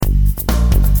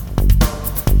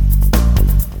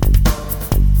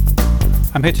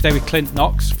I'm here today with Clint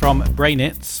Knox from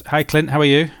Brainits. Hi, Clint. How are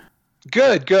you?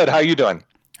 Good. How are you doing?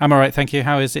 I'm all right, thank you.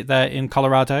 How is it there in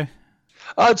Colorado?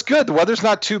 It's good. The weather's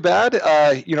not too bad.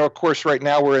 Of course, right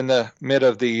now we're in the mid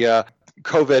of the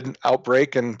COVID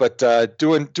outbreak, but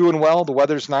doing well. The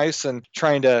weather's nice, and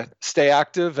trying to stay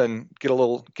active and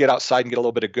get outside and get a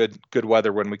little bit of good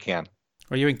weather when we can.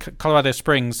 Well, you're in Colorado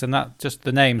Springs, and that just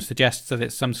the name suggests that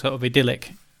it's some sort of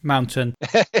idyllic mountain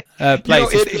place.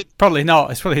 It's probably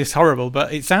not. It's probably horrible,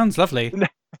 but it sounds lovely.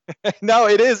 No,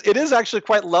 it is. It is actually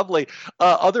quite lovely.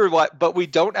 But we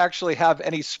don't actually have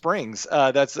any springs.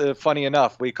 That's funny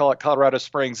enough. We call it Colorado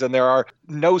Springs, and there are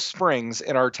no springs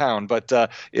in our town. But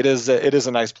it is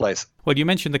a nice place. Well, you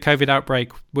mentioned the COVID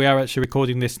outbreak. We are actually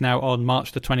recording this now on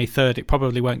March the 23rd. It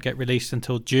probably won't get released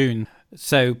until June.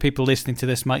 So people listening to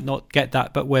this might not get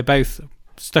that, but we're both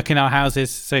stuck in our houses.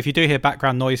 So if you do hear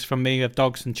background noise from me of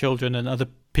dogs and children and other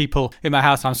people in my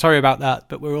house, I'm sorry about that,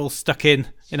 but we're all stuck in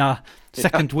our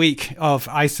second week of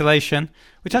isolation,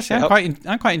 which actually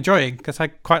I'm quite enjoying, because I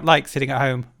quite like sitting at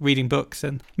home reading books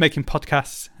and making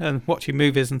podcasts and watching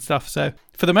movies and stuff. So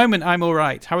for the moment, I'm all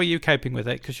right. How are you coping with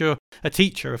it? Because you're a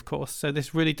teacher, of course, so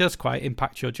this really does quite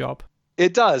impact your job.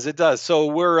 It does.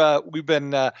 So we've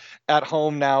been at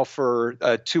home now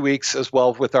for 2 weeks as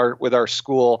well with our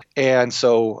school, and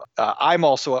so I'm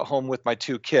also at home with my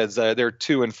two kids. They're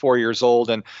 2 and 4 years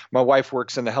old, and my wife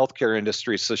works in the healthcare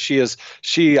industry, so she is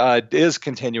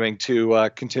continuing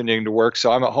to work.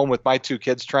 So I'm at home with my two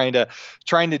kids, trying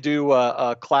to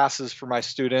do classes for my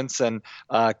students and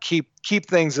keep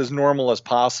things as normal as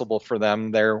possible for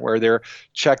them there, where they're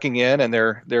checking in and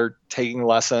they're taking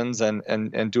lessons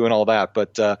and doing all that.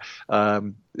 But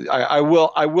I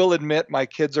will admit my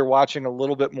kids are watching a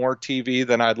little bit more TV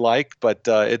than I'd like, but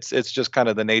it's just kind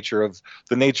of the nature of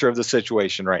the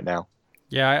situation right now.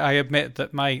 Yeah, I admit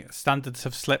that my standards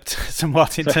have slipped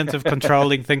somewhat in terms of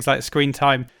controlling things like screen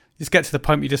time. You just get to the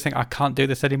point where you just think, I can't do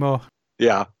this anymore.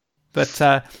 Yeah. But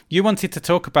you wanted to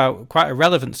talk about quite a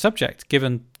relevant subject,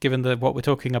 given what we're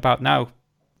talking about now.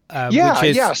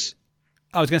 Yes.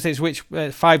 I was going to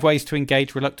say, 5 ways to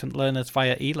engage reluctant learners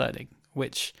via e-learning,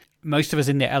 which most of us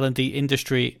in the L&D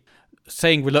industry,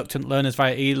 saying reluctant learners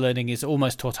via e-learning is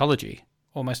almost tautology.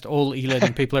 Almost all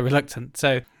e-learning people are reluctant.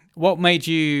 So what made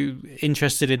you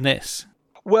interested in this?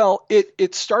 Well,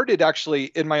 it started actually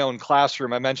in my own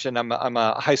classroom. I mentioned I'm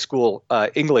a high school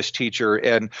English teacher,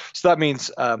 and so that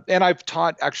means and I've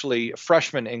taught actually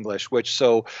freshman English, which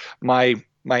so my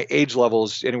age level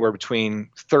is anywhere between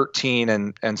 13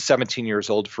 and 17 years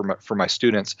old for my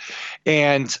students,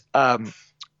 and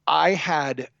I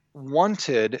had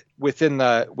wanted within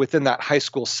that high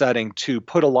school setting to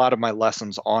put a lot of my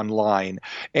lessons online.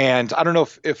 And I don't know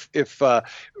if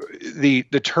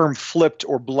the term flipped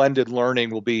or blended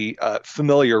learning will be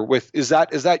familiar with. Is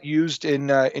that used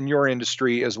in your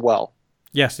industry as well?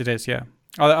 Yes, it is. Yeah,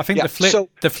 I think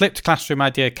the flipped classroom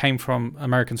idea came from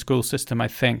American school system. I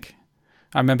think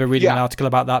I remember reading an article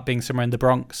about that being somewhere in the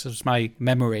Bronx. It was my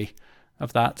memory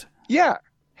of that. Yeah.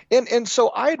 And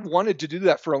so I had wanted to do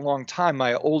that for a long time.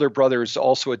 My older brother is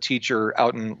also a teacher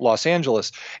out in Los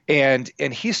Angeles, and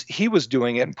he was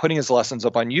doing it and putting his lessons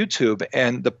up on YouTube.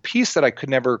 And the piece that I could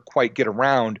never quite get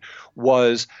around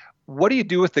was, what do you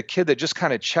do with the kid that just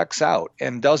kind of checks out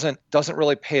and doesn't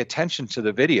really pay attention to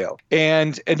the video?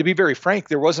 And to be very frank,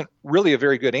 there wasn't really a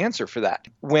very good answer for that.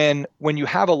 When you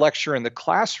have a lecture in the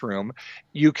classroom,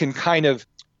 you can kind of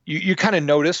You kind of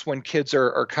notice when kids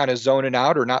are kind of zoning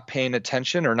out or not paying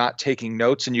attention or not taking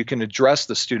notes, and you can address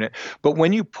the student. But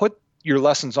when you put your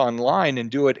lessons online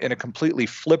and do it in a completely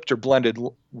flipped or blended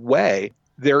way,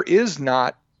 there's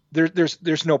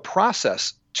no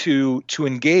process to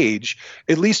engage,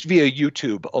 at least via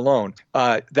YouTube alone,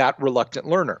 that reluctant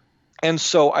learner. And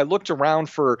so I looked around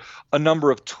for a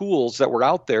number of tools that were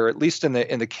out there, at least in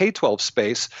the K-12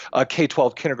 space,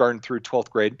 K-12 kindergarten through 12th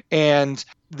grade. And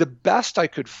the best I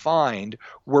could find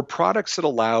were products that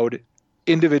allowed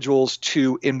individuals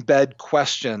to embed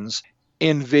questions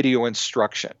in video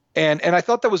instruction. And I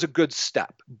thought that was a good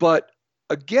step. But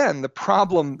again, the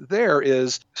problem there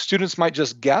is students might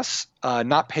just guess,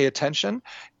 not pay attention,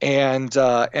 and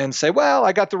say, well,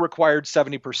 I got the required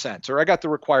 70%, or I got the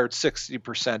required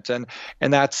 60%,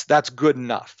 and that's good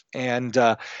enough. And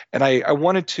I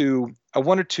wanted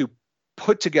to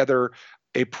put together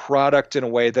a product in a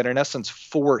way that in essence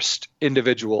forced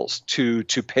individuals to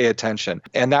pay attention.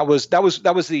 And that was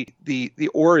the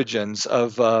origins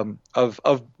of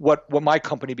what my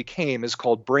company became, is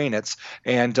called Brainits.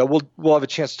 And we'll have a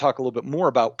chance to talk a little bit more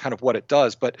about kind of what it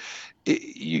does. But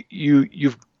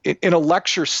you've in a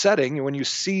lecture setting, when you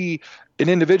see an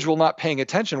individual not paying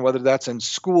attention, whether that's in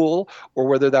school or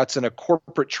whether that's in a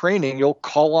corporate training, you'll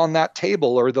call on that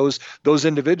table or those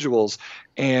individuals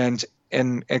and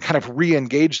kind of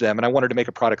re-engage them. And I wanted to make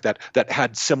a product that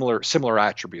had similar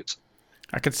attributes.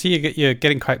 I can see you're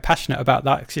getting quite passionate about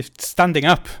that, because you're standing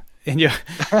up and you're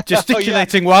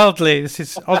gesticulating wildly. This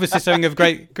is obviously something of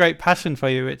great passion for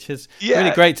you, which is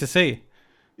really great to see.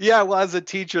 Yeah, well, as a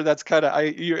teacher, that's kind of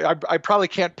I probably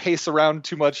can't pace around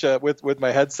too much with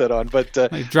my headset on, but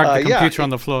you drag the computer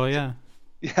on the floor. Yeah,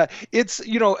 it's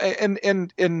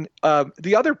and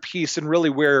the other piece, and really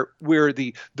where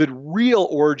the real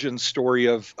origin story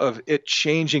of it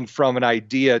changing from an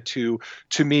idea to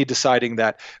me deciding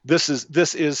that this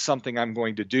is something I'm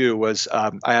going to do was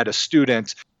I had a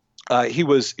student. He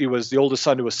was the oldest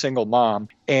son to a single mom,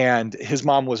 and his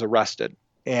mom was arrested.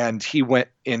 And he went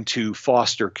into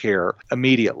foster care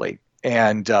immediately,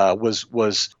 and was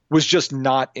just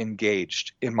not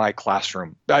engaged in my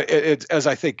classroom, as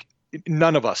I think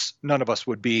none of us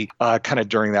would be kind of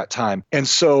during that time. And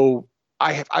so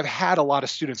I've had a lot of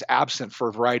students absent for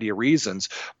a variety of reasons,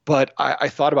 but I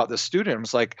thought about this student and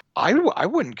was like, I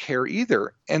wouldn't care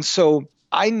either. And so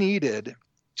I needed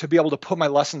to be able to put my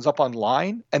lessons up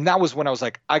online. And that was when I was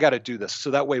like, I got to do this. So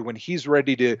that way, when he's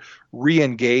ready to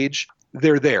re-engage,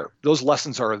 they're there. Those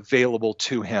lessons are available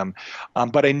to him.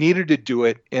 But I needed to do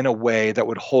it in a way that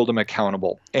would hold him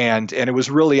accountable. And it was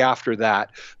really after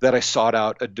that I sought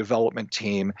out a development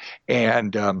team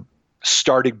and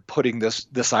started putting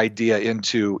this idea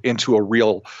into a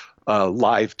real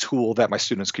live tool that my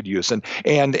students could use. And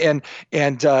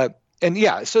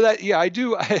yeah, so that I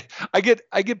do. I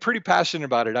get pretty passionate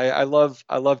about it. I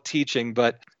love teaching,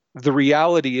 but the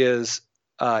reality is,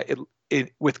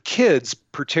 with kids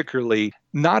particularly,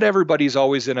 not everybody's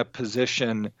always in a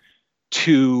position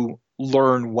to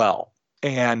learn well.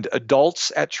 And adults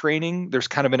at training, there's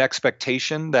kind of an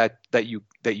expectation that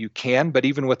you can, but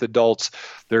even with adults,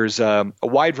 there's a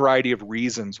wide variety of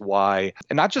reasons why,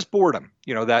 and not just boredom.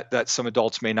 That some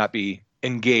adults may not be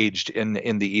engaged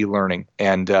in the e-learning,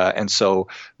 and so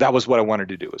that was what I wanted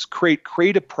to do, is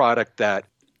create a product that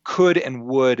could and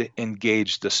would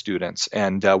engage the students,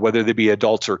 and whether they be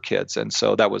adults or kids. And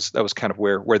so that was kind of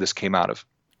where this came out of.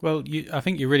 Well, I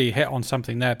think you really hit on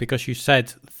something there, because you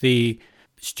said the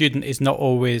student is not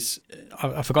always,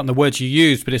 I've forgotten the words you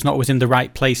used, but it's not always in the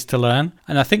right place to learn.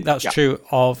 And I think that's true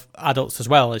of adults as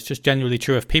well. It's just generally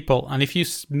true of people. And if you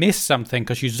miss something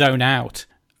because you zone out,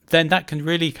 then that can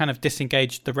really kind of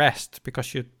disengage the rest,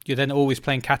 because you're then always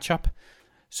playing catch up.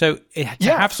 So to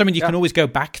have something you can always go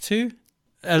back to,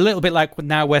 a little bit like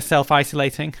now we're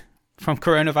self-isolating from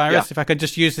coronavirus. Yeah. If I could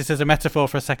just use this as a metaphor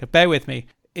for a second, bear with me.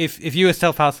 If you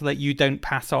self-isolate, you don't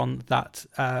pass on that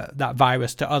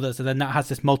virus to others, and then that has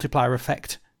this multiplier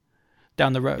effect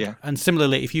down the road. Yeah. And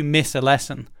similarly, if you miss a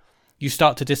lesson, you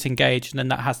start to disengage, and then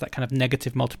that has that kind of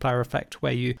negative multiplier effect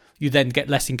where you then get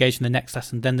less engaged in the next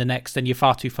lesson, then the next, then you're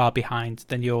far too far behind,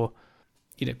 then you're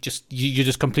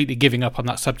just completely giving up on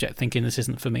that subject, thinking this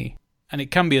isn't for me. And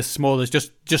it can be as small as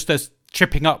just as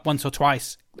tripping up once or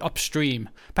twice upstream.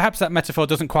 Perhaps that metaphor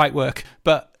doesn't quite work,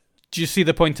 but do you see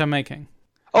the point I'm making?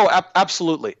 Oh,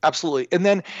 absolutely.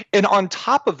 And on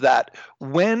top of that,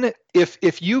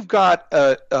 if you've got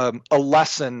a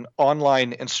lesson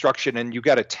online instruction and you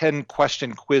got a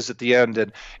 10-question quiz at the end,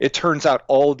 and it turns out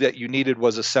all that you needed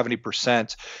was a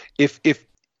 70%, if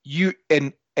you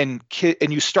and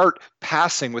you start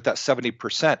passing with that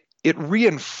 70%, it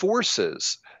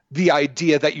reinforces the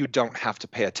idea that you don't have to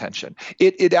pay attention.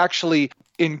 It actually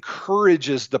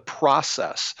encourages the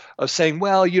process of saying,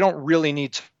 well, you don't really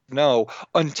need to know,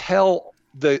 until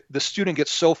the student gets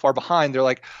so far behind. They're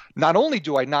like, not only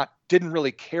didn't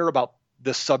really care about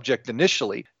this subject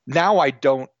initially, now I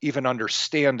don't even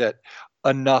understand it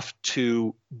enough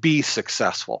to be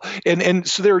successful. And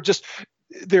so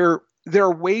there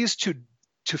are ways to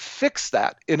fix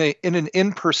that in an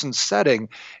in-person setting.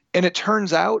 And it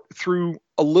turns out, through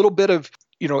a little bit of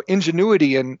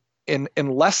ingenuity and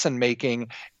lesson making,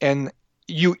 and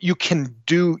you can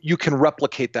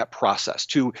replicate that process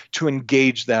to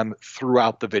engage them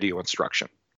throughout the video instruction.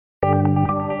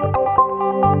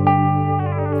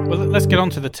 Well, let's get on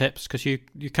to the tips, because you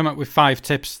come up with 5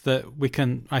 tips that we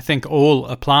can, I think, all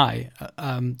apply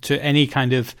to any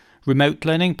kind of remote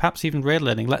learning, perhaps even real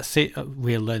learning. Let's see,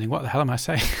 real learning. What the hell am I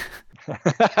saying?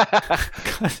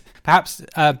 perhaps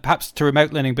to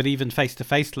remote learning, but even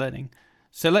face-to-face learning.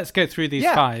 So let's go through these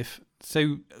 5.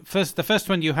 So the first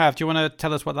one you have, do you want to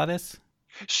tell us what that is?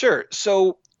 Sure.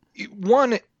 So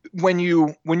one, when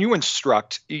you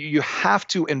instruct, you have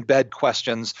to embed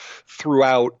questions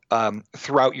throughout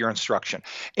your instruction,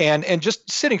 and just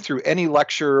sitting through any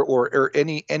lecture or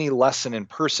any lesson in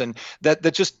person,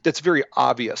 that's very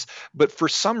obvious. But for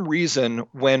some reason,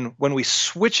 when we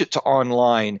switch it to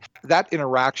online, that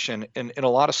interaction in a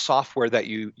lot of software that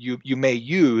you may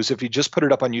use, if you just put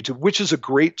it up on YouTube, which is a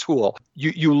great tool,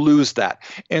 you lose that.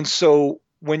 And so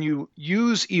when you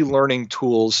use e-learning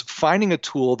tools, finding a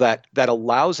tool that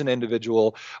allows an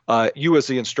individual, you as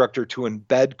the instructor, to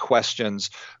embed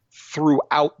questions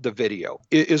throughout the video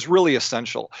is really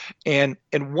essential. And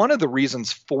one of the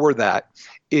reasons for that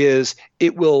is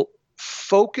it will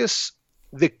focus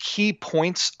the key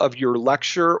points of your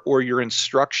lecture or your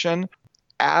instruction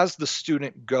as the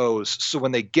student goes. So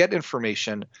when they get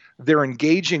information, they're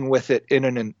engaging with it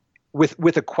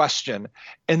with a question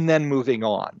and then moving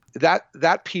on.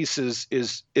 That piece is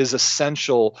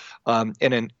essential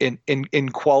in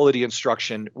quality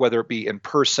instruction, whether it be in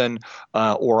person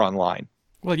or online.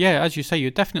 Well, yeah, as you say,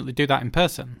 you definitely do that in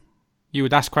person. You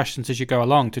would ask questions as you go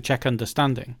along to check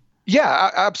understanding.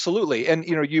 Yeah, absolutely. And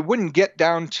you wouldn't get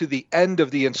down to the end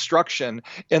of the instruction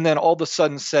and then all of a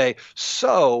sudden say,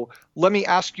 so let me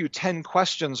ask you 10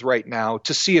 questions right now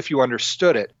to see if you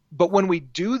understood it. But when we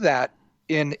do that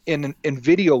in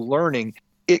video learning,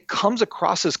 it comes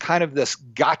across as kind of this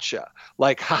gotcha,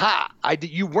 like, haha,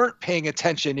 you weren't paying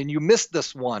attention and you missed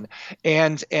this one.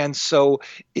 And so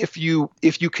if you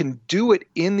can do it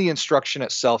in the instruction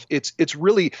itself, it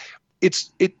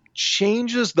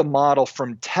changes the model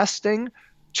from testing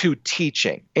to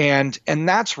teaching. And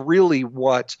that's really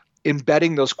what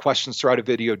embedding those questions throughout a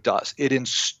video does.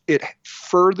 It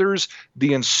furthers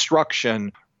the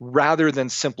instruction rather than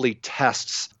simply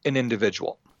tests an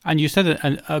individual. And you said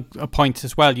a point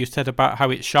as well. You said about how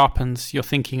it sharpens your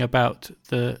thinking about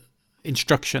the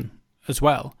instruction as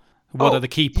well. What are the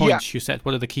key points you said?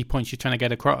 What are the key points you're trying to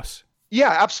get across? Yeah,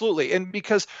 absolutely. And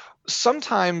because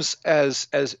sometimes as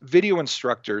video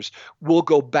instructors, we'll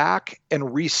go back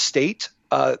and restate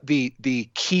the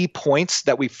key points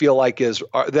that we feel like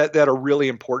that are really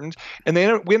important, and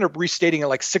we end up restating it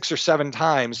like 6 or 7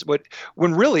 times. But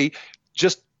when really,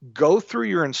 just go through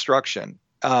your instruction,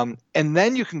 and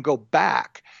then you can go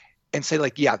back and say,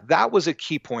 like, yeah, that was a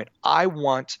key point. I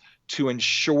want to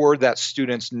ensure that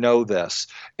students know this,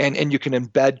 and you can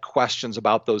embed questions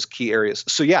about those key areas.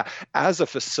 So yeah, as a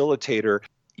facilitator,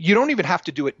 you don't even have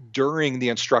to do it during the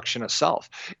instruction itself.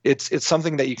 It's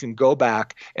something that you can go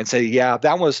back and say, yeah,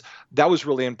 that was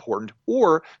really important.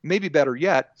 Or maybe better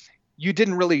yet, you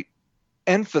didn't really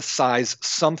emphasize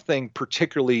something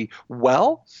particularly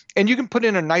well, and you can put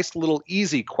in a nice little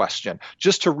easy question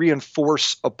just to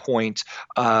reinforce a point,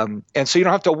 and so you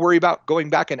don't have to worry about going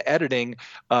back and editing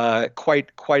quite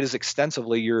as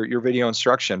extensively your video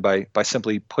instruction by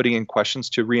simply putting in questions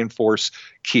to reinforce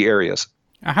key areas.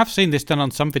 I have seen this done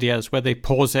on some videos where they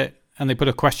pause it and they put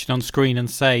a question on screen and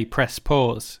say press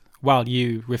pause while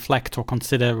you reflect or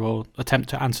consider or attempt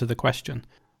to answer the question.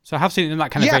 So I have seen it in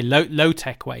that kind of very low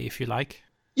tech way, if you like.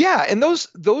 Yeah, and those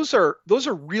are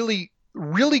really,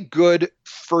 really good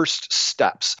first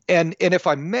steps. And if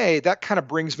I may, that kind of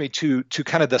brings me to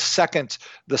kind of the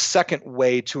second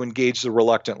way to engage the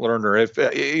reluctant learner.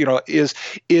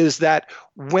 Is that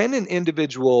when an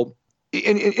individual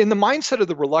in the mindset of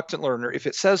the reluctant learner, if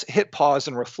it says hit pause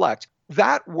and reflect,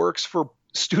 that works for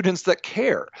students that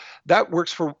care. That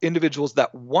works for individuals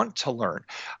that want to learn.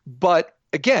 But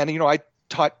again, I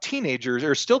taught teenagers,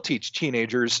 or still teach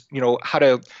teenagers, how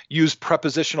to use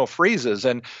prepositional phrases,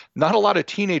 and not a lot of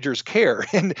teenagers care.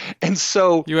 And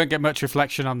so you won't get much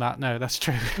reflection on that. No, that's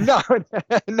true.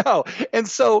 No. And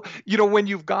so, when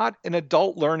you've got an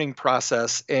adult learning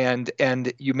process and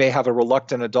you may have a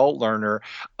reluctant adult learner,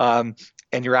 and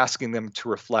you're asking them to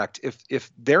reflect, if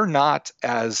they're not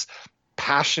as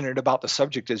passionate about the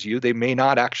subject as you, they may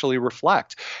not actually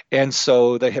reflect. And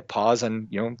so they hit pause and,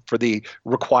 for the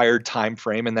required time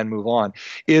frame, and then move on.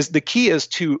 The key is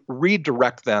to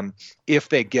redirect them if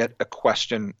they get a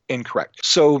question incorrect.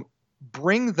 So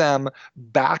bring them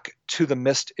back to the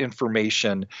missed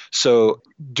information. So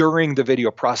during the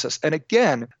video process. And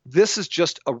again, this is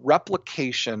just a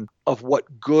replication of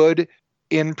what good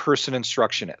in-person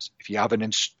instruction is. If you have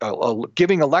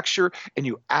giving a lecture and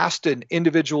you asked an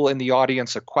individual in the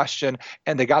audience a question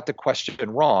and they got the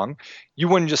question wrong, you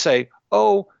wouldn't just say,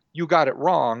 "Oh, you got it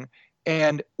wrong,"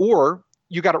 or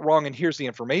 "You got it wrong and here's the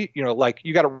information." Like,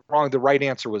 "You got it wrong. The right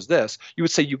answer was this." You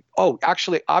would say,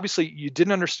 obviously you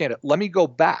didn't understand it. Let me go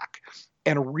back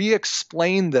and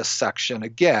re-explain this section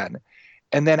again.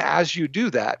 And then as you do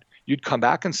that, you'd come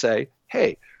back and say,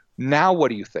 "Hey, Now what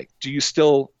do you think? Do you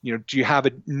still, do you have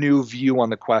a new view on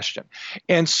the question?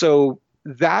 And so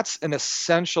that's an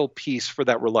essential piece for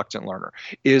that reluctant learner,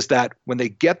 is that when they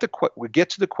get to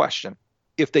the question,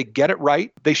 if they get it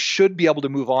right, they should be able to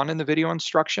move on in the video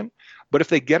instruction. But if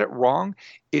they get it wrong,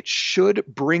 it should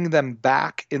bring them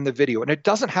back in the video. And it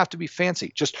doesn't have to be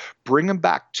fancy. Just bring them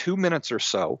back 2 minutes or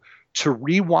so to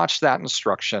rewatch that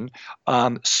instruction,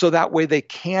 so that way they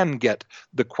can get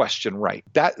the question right.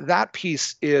 That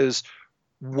piece is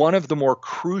one of the more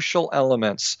crucial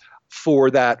elements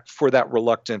for that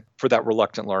reluctant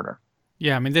learner.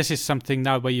 Yeah, I mean, this is something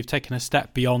now where you've taken a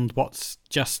step beyond what's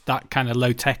just that kind of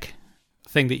low tech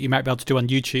thing that you might be able to do on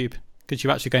YouTube, because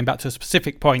you're actually going back to a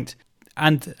specific point.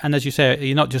 And as you say,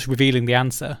 you're not just revealing the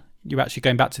answer, you're actually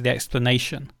going back to the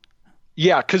explanation.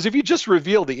 Yeah, because if you just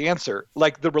reveal the answer,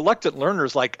 like the reluctant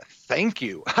learner's like, thank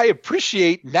you. I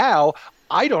appreciate now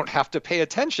I don't have to pay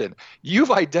attention. You've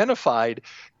identified,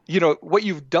 what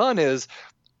you've done is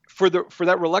for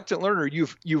that reluctant learner,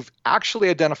 you've actually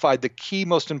identified the key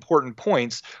most important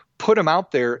points, put them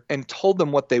out there and told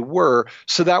them what they were.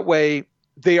 So that way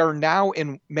they are now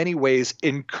in many ways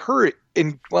it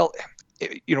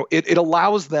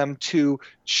allows them to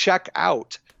check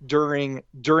out during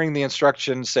the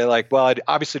instruction, say like, well, I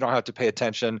obviously don't have to pay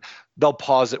attention. They'll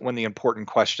pause it when the important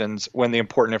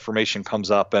information comes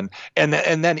up. And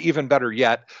then even better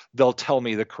yet, they'll tell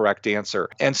me the correct answer.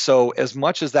 And so as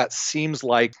much as that seems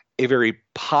like a very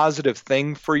positive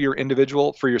thing for your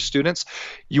students,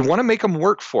 you want to make them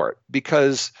work for it,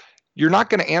 because you're not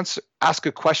going to ask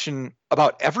a question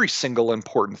about every single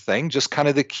important thing, just kind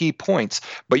of the key points,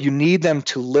 but you need them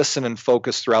to listen and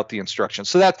focus throughout the instruction.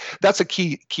 So that's a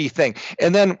key thing.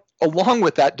 And then along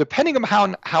with that, depending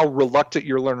on how reluctant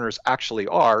your learners actually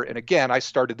are, and again, I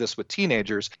started this with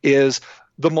teenagers, is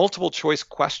the multiple choice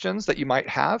questions that you might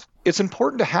have. It's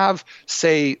important to have,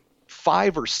 say,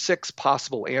 5 or 6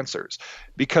 possible answers,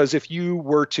 because if you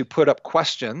were to put up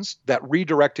questions that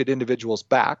redirected individuals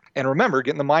back, and remember,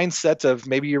 get in the mindset of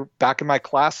maybe you're back in my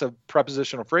class of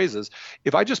prepositional phrases,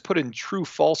 if I just put in true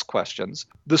false questions,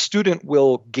 the student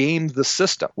will game the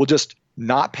system, will just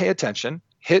not pay attention,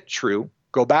 hit true,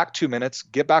 go back 2 minutes,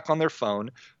 get back on their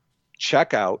phone,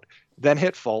 check out, then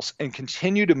hit false, and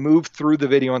continue to move through the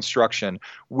video instruction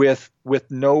with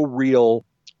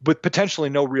potentially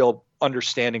no real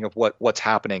understanding of what's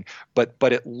happening, but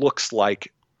it looks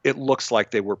like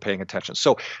they were paying attention.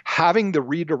 So having the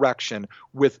redirection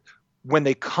when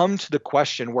they come to the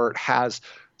question where it has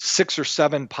 6 or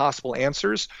 7 possible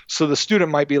answers, so the student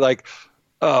might be like,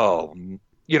 oh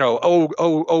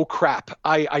crap,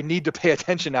 I need to pay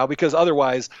attention now, because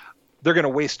otherwise they're going to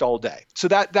waste all day. So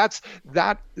that's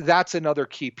another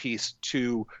key piece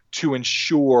to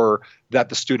ensure that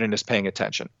the student is paying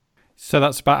attention. So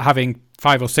that's about having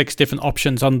 5 or 6 different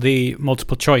options on the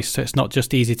multiple choice, so it's not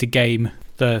just easy to game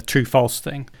the true-false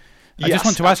thing. I just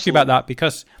want to ask you about that,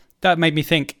 because that made me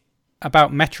think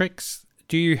about metrics.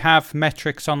 Do you have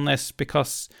metrics on this?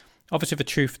 Because obviously for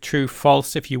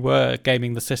true-false, if you were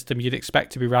gaming the system, you'd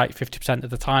expect to be right 50%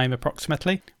 of the time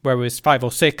approximately, whereas 5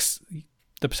 or 6,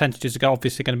 the percentages are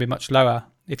obviously going to be much lower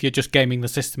if you're just gaming the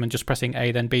system and just pressing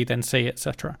A, then B, then C,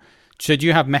 etc. So do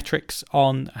you have metrics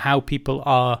on how people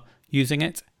are using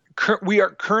it? We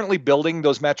are currently building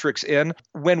those metrics in.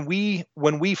 When we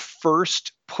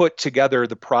first put together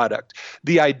the product,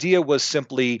 the idea was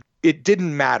simply, it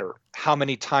didn't matter how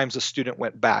many times a student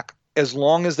went back, as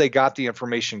long as they got the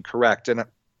information correct. And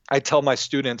I tell my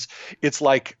students, it's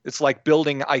like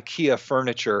building IKEA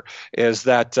furniture, is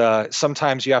that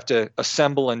sometimes you have to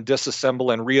assemble and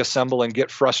disassemble and reassemble and get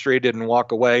frustrated and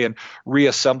walk away and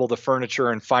reassemble the furniture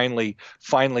and finally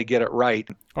get it right.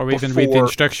 Or even read the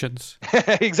instructions.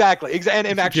 Exactly. And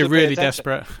actually, if you're really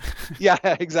desperate. Yeah,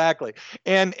 exactly.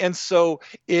 And so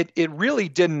it really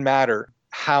didn't matter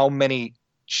how many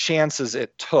chances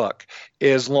it took,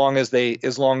 as long as they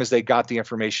got the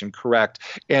information correct,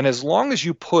 and as long as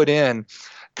you put in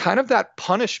kind of that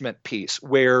punishment piece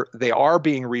where they are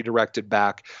being redirected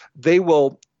back, the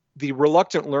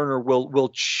reluctant learner will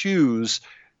choose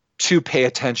to pay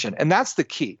attention. And that's the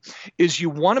key, is you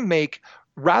want to make,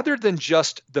 rather than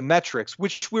just the metrics,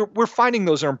 which we're finding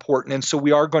those are important, and so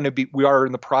we are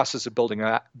in the process of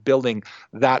building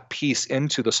that piece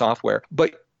into the software.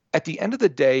 But at the end of the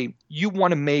day, you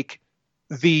want to make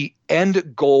the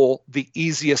end goal the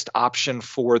easiest option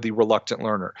for the reluctant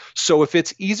learner. So if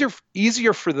it's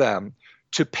easier for them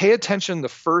to pay attention the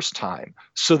first time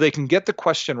so they can get the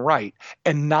question right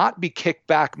and not be kicked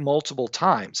back multiple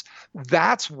times,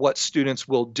 that's what students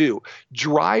will do.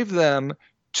 Drive them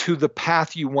to the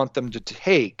path you want them to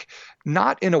take,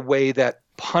 not in a way that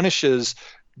punishes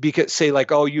because say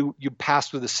like, oh, you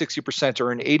passed with a 60%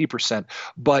 or an 80%,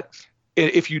 but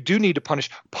if you do need to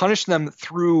punish them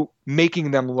through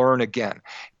making them learn again.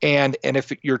 And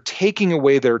if you're taking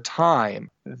away their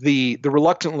time, the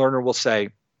reluctant learner will say,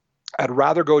 I'd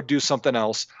rather go do something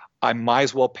else. I might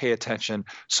as well pay attention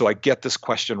so I get this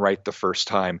question right the first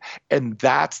time. And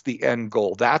that's the end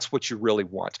goal. That's what you really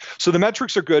want. So the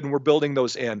metrics are good and we're building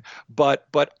those in. But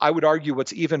I would argue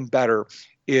what's even better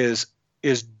is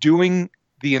doing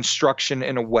the instruction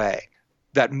in a way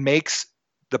that makes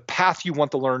the path you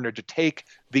want the learner to take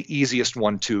the easiest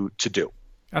one to do.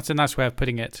 That's a nice way of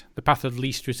putting it. The path of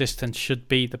least resistance should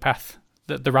be the path,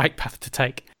 the right path to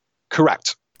take.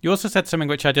 Correct. You also said something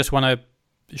which I just want to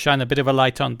shine a bit of a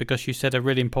light on, because you said a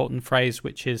really important phrase,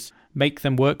 which is make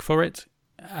them work for it.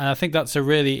 And I think that's a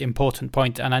really important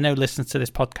point. And I know listeners to this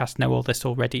podcast know all this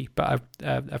already, but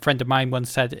a friend of mine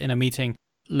once said in a meeting,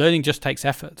 learning just takes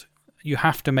effort. You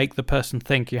have to make the person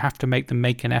think. You have to make them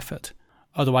make an effort.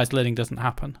 Otherwise, learning doesn't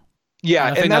happen. Yeah,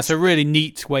 and I think that's a really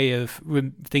neat way of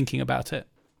thinking about it.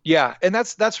 Yeah, and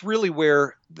that's really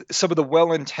where some of the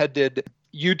well-intended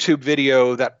YouTube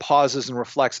video that pauses and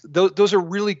reflects, those are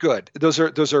really good. Those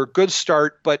are a good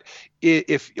start. But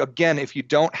if you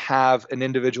don't have an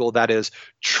individual that is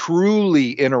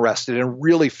truly interested and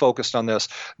really focused on this,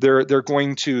 they're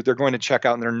going to check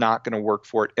out and they're not going to work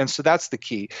for it. And so that's the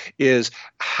key: is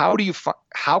how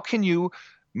can you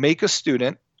make a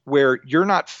student where you're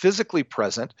not physically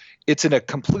present, it's in a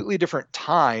completely different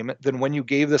time than when you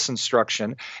gave this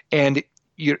instruction, and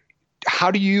how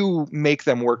do you make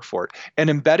them work for it? And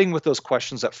embedding with those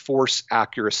questions that force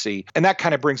accuracy, and that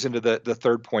kind of brings into the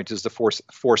third point, is the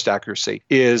forced accuracy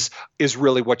is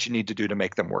really what you need to do to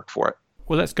make them work for it.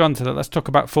 Well, let's go on to that. Let's talk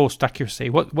about forced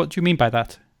accuracy. What do you mean by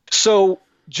that? So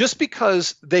just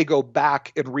because they go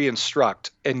back and re-instruct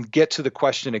and get to the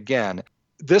question again,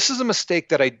 this is a mistake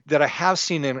that I have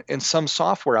seen in some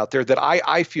software out there that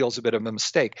I feel is a bit of a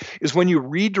mistake, is when you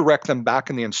redirect them back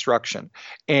in the instruction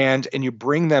and you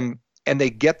bring them and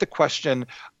they get to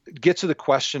the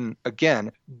question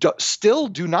again, still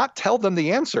do not tell them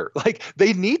the answer. Like,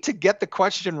 they need to get the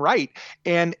question right.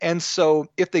 And so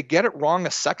if they get it wrong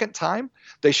a second time,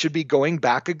 they should be going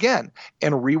back again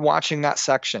and rewatching that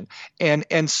section.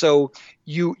 And so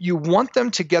you want them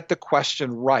to get the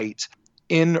question right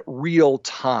in real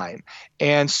time.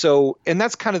 And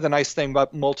that's kind of the nice thing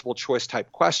about multiple choice type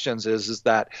questions is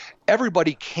that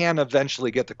everybody can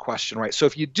eventually get the question right. So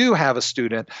if you do have a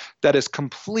student that is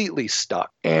completely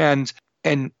stuck and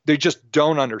they just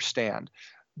don't understand,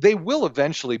 they will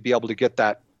eventually be able to get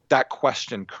that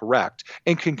question correct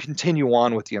and can continue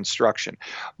on with the instruction.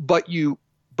 But you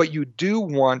do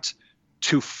want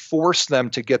to force them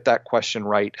to get that question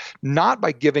right, not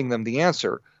by giving them the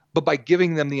answer, but by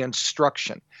giving them the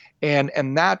instruction.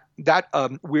 And that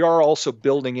we are also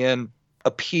building in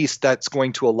a piece that's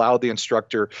going to allow the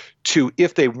instructor to,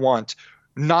 if they want,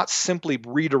 not simply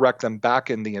redirect them back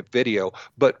in the video,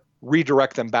 but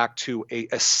redirect them back to a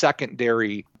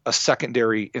secondary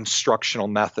instructional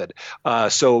method.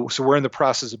 So we're in the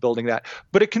process of building that.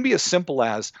 But it can be as simple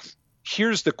as,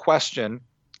 here's the question,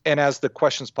 and as the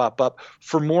questions pop up,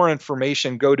 for more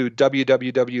information, go to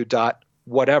www.whatever.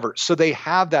 So they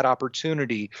have that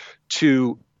opportunity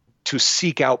to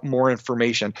seek out more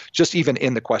information, just even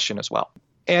in the question as well.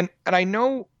 And I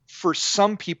know for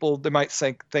some people, they might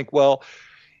think, well,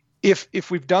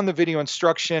 if we've done the video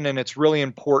instruction and it's really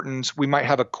important, we might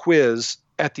have a quiz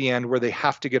at the end where they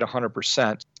have to get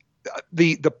 100%.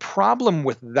 The problem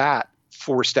with that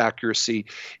forced accuracy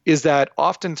is that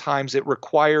oftentimes it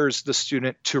requires the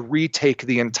student to retake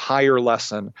the entire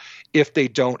lesson if they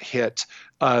don't hit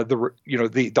the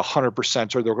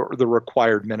 100% or the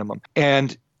required minimum.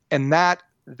 And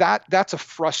that's a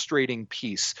frustrating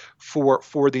piece for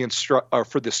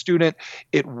the student.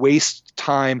 It wastes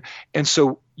time, and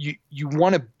so you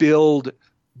want to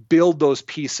build those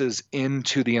pieces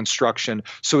into the instruction,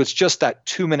 so it's just that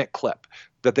 2-minute clip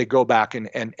that they go back and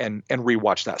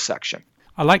rewatch that section.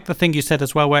 I like the thing you said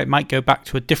as well, where it might go back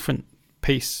to a different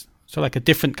piece. So like a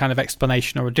different kind of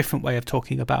explanation or a different way of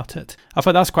talking about it. I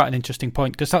thought that's quite an interesting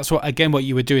point, because that's what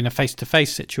you would do in a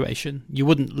face-to-face situation. You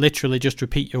wouldn't literally just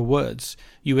repeat your words.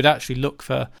 You would actually look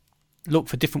for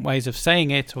different ways of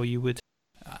saying it, or you would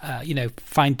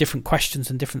find different questions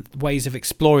and different ways of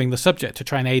exploring the subject to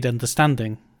try and aid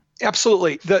understanding.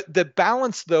 Absolutely. The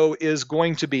balance, though, is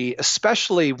going to be,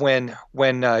 especially when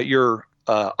you're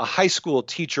a high school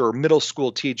teacher or middle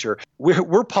school teacher,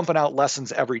 we're pumping out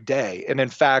lessons every day. And in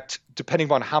fact,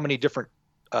 depending on how many different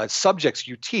subjects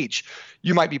you teach,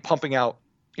 you might be pumping out,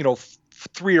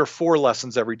 3 or 4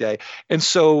 lessons every day. And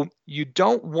so you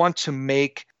don't want to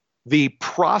make the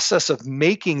process of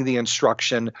making the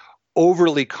instruction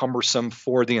overly cumbersome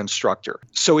for the instructor.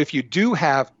 So if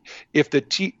the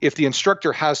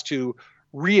instructor has to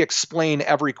re-explain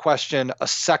every question a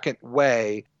second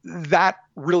way, that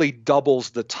really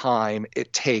doubles the time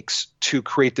it takes to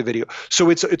create the video. So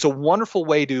it's a wonderful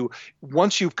way to,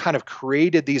 once you've kind of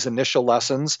created these initial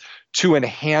lessons, to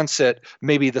enhance it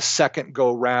maybe the second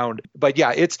go round. But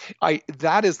yeah,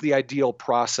 that is the ideal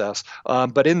process.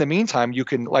 But in the meantime, you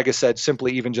can, like I said,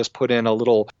 simply even just put in a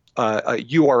little a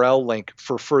URL link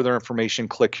for further information,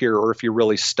 click here, or if you're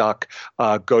really stuck,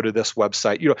 go to this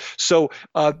website. So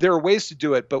there are ways to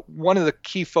do it, but one of the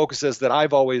key focuses that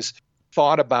I've always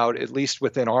thought about, at least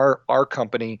within our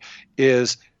company,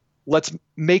 is let's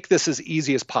make this as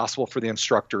easy as possible for the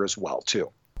instructor as well,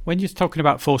 too. When you're talking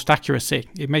about forced accuracy,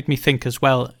 it made me think as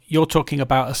well, you're talking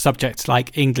about a subject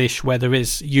like English where there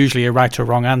is usually a right or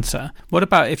wrong answer. What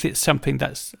about if it's something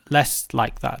that's less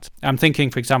like that? I'm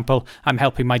thinking, for example, I'm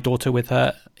helping my daughter with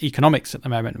her economics at the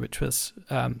moment, which was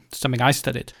something I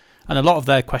studied. And a lot of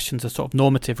their questions are sort of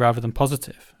normative rather than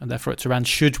positive. And therefore it's around,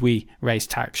 should we raise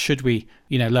tax? Should we,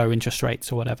 lower interest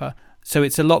rates or whatever? So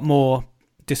it's a lot more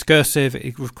discursive.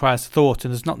 It requires thought,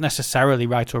 and there's not necessarily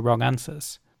right or wrong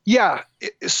answers. Yeah.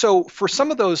 So for some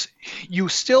of those,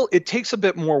 it takes a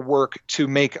bit more work to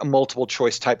make a multiple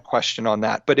choice type question on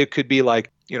that. But it could be like,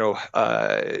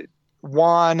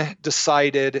 Juan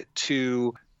decided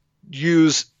to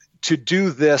do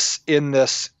this in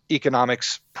this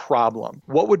economics problem.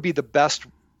 What would be the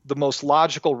most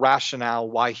logical rationale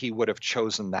why he would have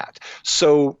chosen that?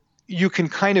 So you can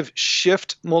kind of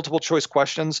shift multiple choice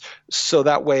questions so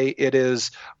that way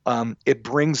it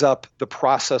brings up the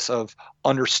process of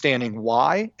understanding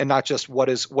why and not just what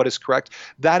is correct.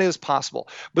 That is possible.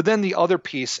 But then the other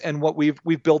piece, and what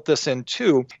we've built this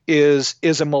into, is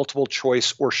a multiple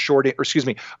choice a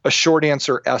short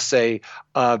answer essay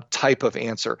type of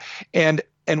answer. And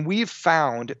we've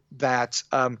found that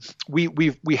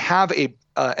we have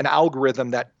an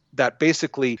algorithm that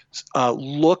basically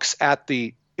looks at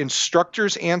the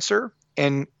instructor's answer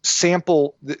and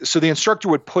sample. So the instructor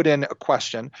would put in a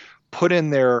question, put in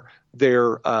their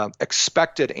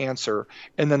expected answer,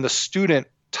 and then the student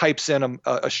types in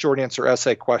a short answer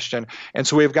essay question. And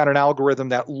so we've got an algorithm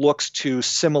that looks to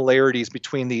similarities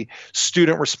between the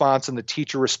student response and the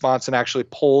teacher response, and actually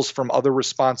pulls from other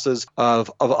responses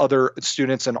of other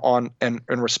students and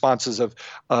responses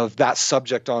of that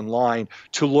subject online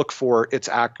to look for its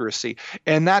accuracy.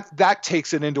 And that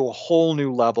takes it into a whole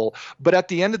new level. But at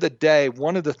the end of the day,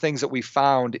 one of the things that we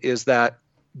found is that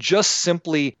just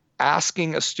simply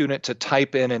asking a student to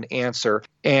type in an answer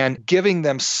and giving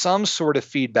them some sort of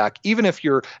feedback, even if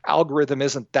your algorithm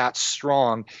isn't that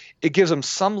strong, it gives them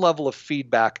some level of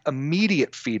feedback,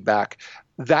 immediate feedback.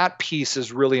 That piece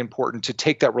is really important, to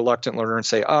take that reluctant learner and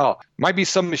say, oh, might be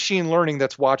some machine learning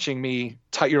that's watching me,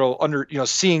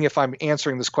 seeing if I'm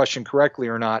answering this question correctly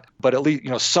or not. But at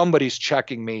least, somebody's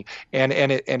checking me, and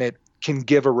it can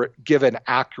give an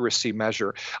accuracy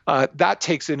measure. That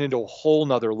takes it into a whole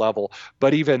nother level.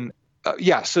 But even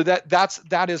so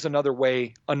that is another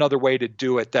way to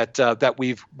do it that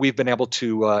we've been able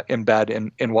to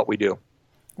embed in what we do.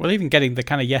 Well, even getting the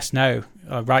kind of yes, no,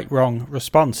 right, wrong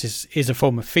response is a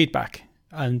form of feedback,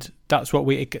 and that's what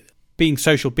being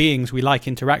social beings, we like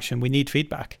interaction. We need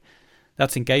feedback.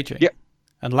 That's engaging. Yeah.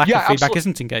 And lack of feedback absolutely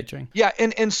isn't engaging. Yeah,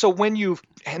 and so when you've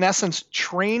in essence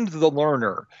trained the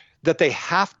learner that they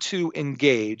have to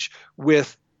engage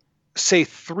with, say,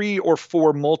 3 or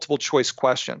 4 multiple choice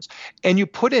questions, and you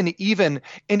put in even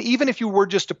if you were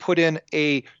just to put in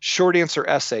a short answer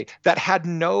essay that had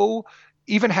no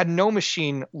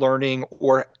machine learning,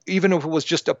 or even if it was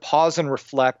just a pause and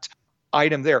reflect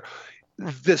item there,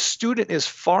 the student is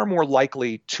far more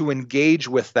likely to engage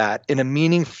with that in a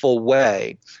meaningful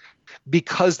way,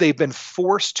 because they've been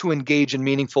forced to engage in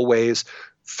meaningful ways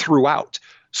throughout.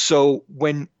 So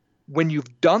when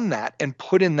you've done that and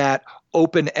put in that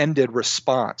open-ended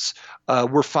response,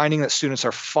 we're finding that students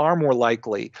are far more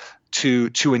likely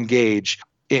to engage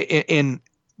in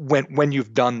when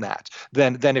you've done that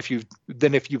than if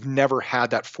you've never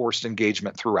had that forced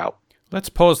engagement throughout. Let's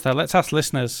pause there. Let's ask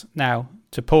listeners now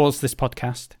to pause this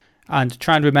podcast and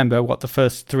try and remember what the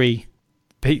first 3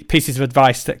 pieces of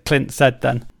advice that Clint said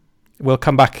then. We'll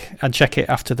come back and check it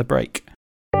after the break.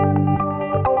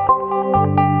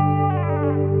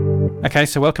 Okay,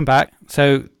 so welcome back.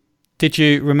 So did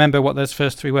you remember what those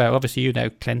first 3 were? Obviously,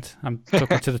 Clint. I'm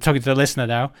talking to the listener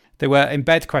now. They were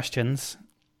embed questions,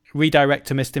 redirect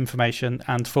to missed information,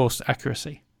 and forced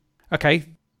accuracy. Okay,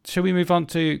 shall we move on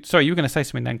to... Sorry, you were going to say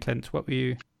something then, Clint. What were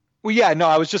you... Well, yeah, no,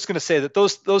 I was just going to say that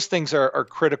those things are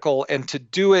critical, and to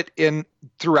do it in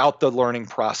throughout the learning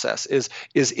process is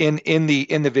in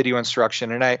the video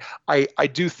instruction. And I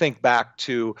do think back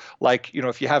to, like,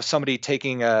 if you have somebody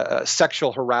taking a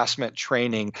sexual harassment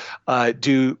training,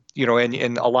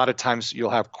 and a lot of times you'll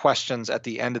have questions at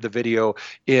the end of the video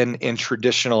in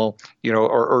traditional,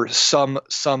 or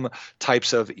some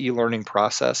types of e-learning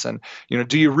process. And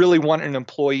do you really want an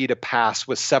employee to pass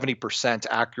with 70%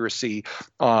 accuracy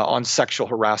on sexual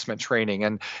harassment training?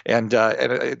 And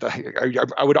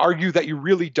I would argue that you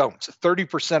really don't.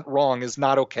 30% wrong is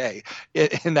not okay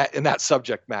in that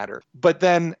subject matter. But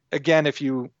then again, if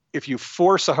you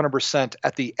force 100%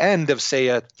 at the end of, say,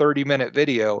 a 30-minute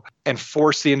video, and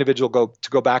force the individual to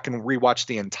go back and rewatch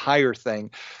the entire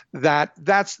thing, that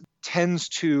tends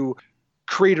to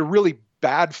create a really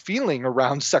bad feeling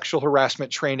around sexual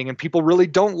harassment training, and people really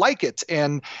don't like it,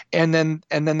 and then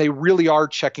they really are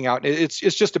checking out. It's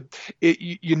just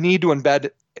you need to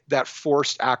embed that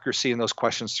forced accuracy in those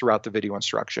questions throughout the video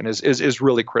instruction is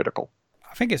really critical.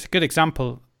 I think it's a good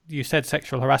example. You said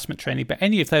sexual harassment training, but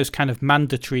any of those kind of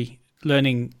mandatory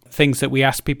learning things that we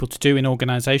ask people to do in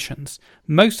organizations,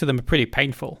 most of them are pretty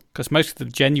painful, because most of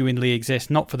them genuinely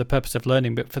exist not for the purpose of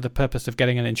learning, but for the purpose of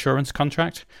getting an insurance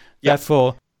contract. Yeah.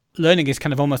 Therefore, learning is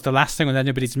kind of almost the last thing on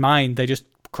anybody's mind. They just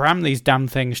cram these damn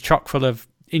things chock full of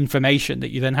information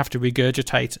that you then have to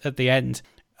regurgitate at the end.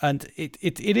 And it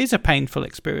is a painful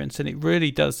experience, and it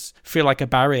really does feel like a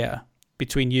barrier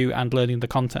between you and learning the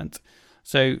content.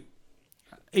 So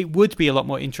it would be a lot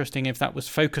more interesting if that was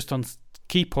focused on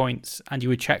key points and you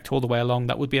were checked all the way along.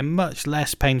 That would be a much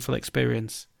less painful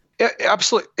experience. Yeah,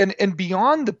 absolutely. And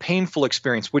beyond the painful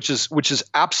experience, which is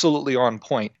absolutely on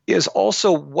point, is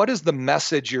also, what is the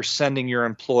message you're sending your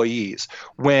employees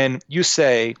when you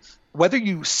say, whether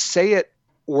you say it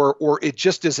or it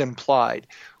just is implied,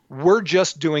 we're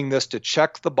just doing this to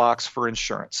check the box for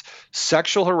insurance.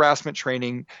 Sexual harassment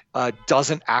training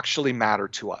doesn't actually matter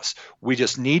to us. We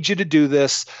just need you to do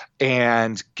this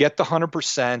and get the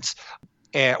 100%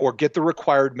 or get the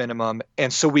required minimum,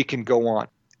 and so we can go on.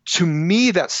 To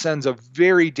me, that sends a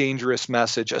very dangerous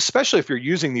message, especially if you're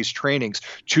using these trainings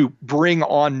to bring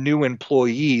on new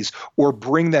employees or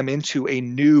bring them into a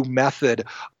new method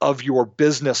of your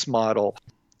business model.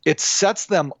 It sets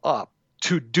them up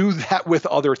to do that with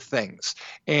other things.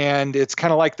 And it's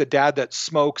kind of like the dad that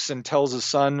smokes and tells his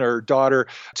son or daughter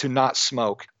to not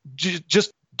smoke.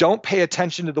 Just don't pay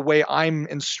attention to the way I'm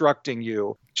instructing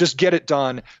you. Just get it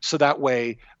done, so that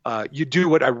way you do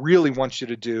what I really want you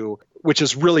to do, which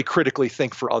is really critically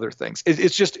think for other things.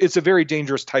 It's a very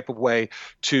dangerous type of way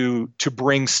to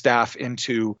bring staff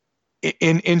into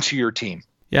your team.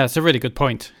 Yeah, it's a really good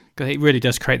point. It really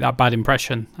does create that bad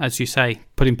impression, as you say,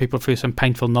 putting people through some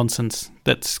painful nonsense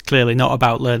that's clearly not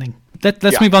about learning.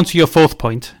 Let's move on to your fourth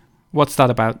point. What's that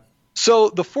about? So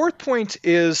the fourth point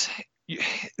is,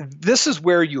 this is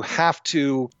where you have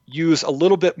to use a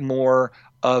little bit more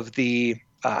of the,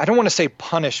 I don't want to say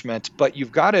punishment, but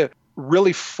you've got to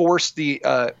really force the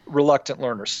reluctant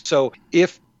learners. So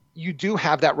if you do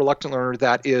have that reluctant learner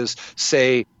that is,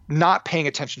 say, not paying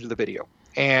attention to the video,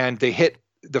 and they hit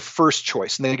the first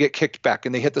choice and they get kicked back,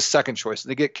 and they hit the second choice and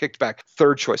they get kicked back,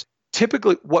 third choice.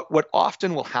 Typically, what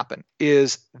often will happen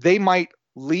is they might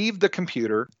leave the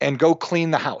computer and go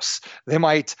clean the house. They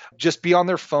might just be on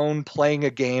their phone playing a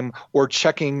game or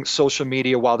checking social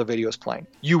media while the video is playing.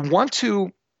 You want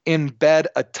to embed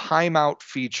a timeout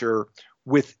feature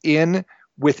within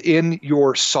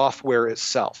your software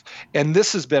itself. And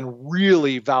this has been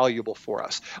really valuable for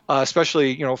us,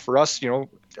 especially, for us,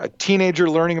 a teenager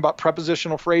learning about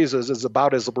prepositional phrases is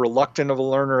about as reluctant of a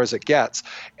learner as it gets.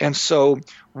 And so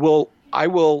I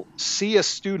will see a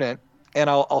student and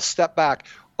I'll step back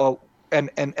and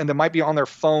they might be on their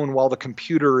phone while the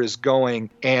computer is going,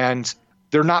 and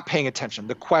they're not paying attention.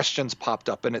 The questions popped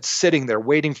up and it's sitting there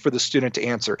waiting for the student to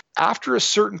answer. After a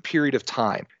certain period of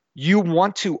time, you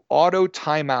want to auto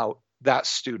time out that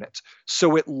student,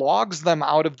 so it logs them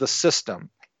out of the system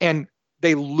and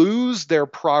they lose their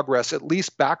progress, at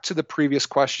least back to the previous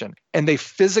question, and they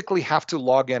physically have to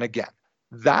log in again.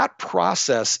 That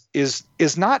process is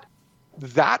not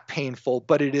that painful,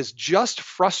 but it is just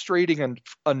frustrating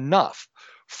enough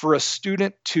for a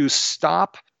student to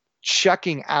stop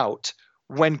checking out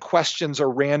when questions are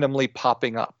randomly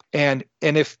popping up. And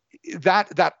if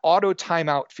that auto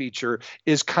timeout feature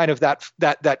is kind of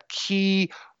that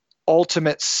key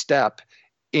ultimate step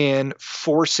in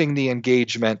forcing the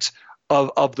engagement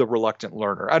of the reluctant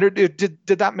learner. Did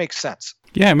that make sense?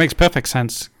 Yeah, it makes perfect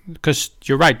sense, because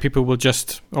you're right. People will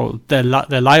they're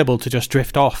liable to just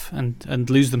drift off and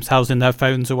lose themselves in their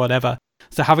phones or whatever.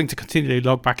 So having to continually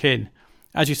log back in,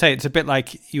 as you say, it's a bit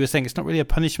like you were saying, it's not really a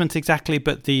punishment exactly,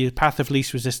 but the path of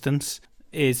least resistance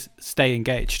is stay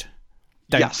engaged.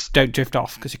 Don't drift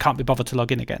off, because you can't be bothered to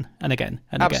log in again and again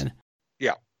and again.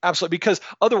 Yeah, absolutely. Because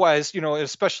otherwise,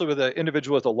 especially with an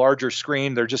individual with a larger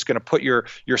screen, they're just going to put your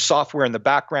software in the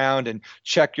background and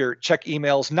check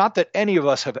emails. Not that any of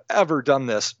us have ever done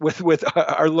this with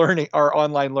our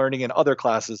online learning and other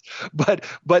classes, but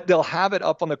they'll have it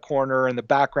up on the corner in the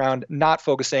background, not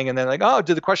focusing, and then like, oh,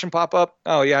 did the question pop up?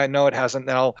 Oh yeah, no, it hasn't.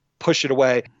 Then I'll push it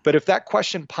away. But if that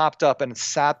question popped up and it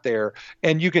sat there,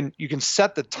 and you can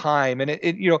set the time, and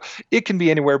it can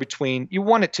be anywhere between, you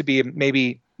want it to be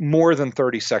maybe more than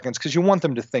 30 seconds, because you want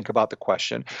them to think about the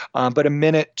question, but a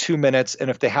minute, 2 minutes,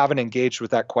 and if they haven't engaged with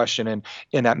that question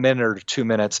in that minute or 2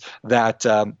 minutes, that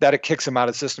it kicks them out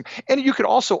of the system. And you could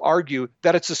also argue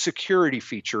that it's a security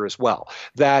feature as well,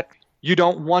 that you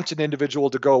don't want an individual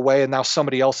to go away and now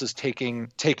somebody else is taking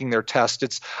their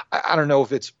test. I don't know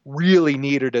if it's really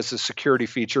needed as a security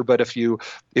feature, but if you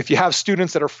have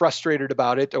students that are frustrated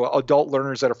about it, or adult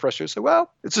learners that are frustrated, say,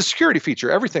 well, it's a security feature.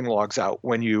 Everything logs out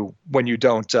when you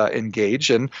don't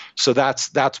engage, and so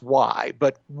that's why.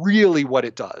 But really, what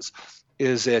it does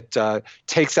is it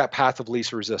takes that path of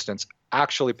least resistance,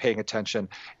 actually paying attention,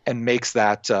 and makes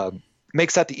that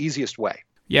the easiest way.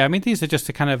 Yeah, I mean, these are just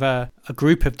a kind of a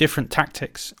group of different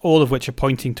tactics, all of which are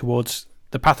pointing towards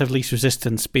the path of least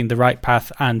resistance being the right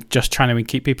path and just trying to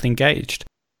keep people engaged.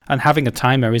 And having a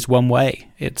timer is one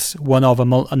way. It's one of a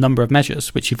number of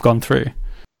measures which you've gone through.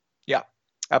 Yeah,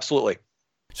 absolutely.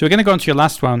 So we're going to go on to your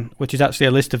last one, which is actually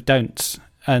a list of don'ts.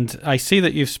 And I see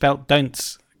that you've spelt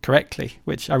don'ts correctly,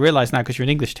 which I realise now because you're an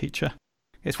English teacher.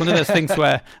 It's one of those things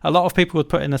where a lot of people would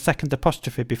put in a second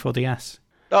apostrophe before the S.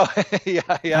 Oh, yeah.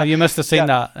 Oh, you must have seen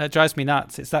that. It drives me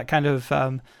nuts. It's that kind of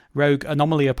rogue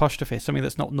anomaly apostrophe, something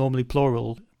that's not normally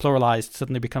pluralized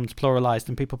suddenly becomes pluralized,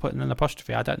 and people put in an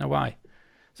apostrophe. I don't know why.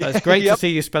 So it's great to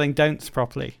see you spelling don'ts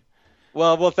properly.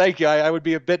 Well, thank you. I would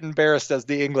be a bit embarrassed as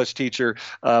the English teacher,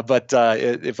 but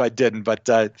if I didn't. But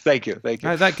thank you.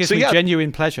 Oh, that gives me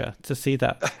genuine pleasure to see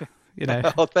that.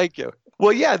 Oh, thank you.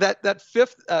 Well, yeah, that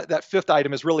fifth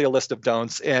item is really a list of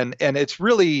don'ts, and it's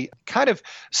really kind of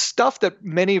stuff that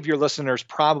many of your listeners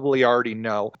probably already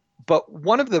know. But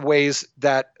one of the ways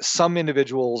that some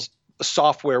individuals'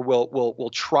 software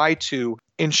will try to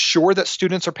ensure that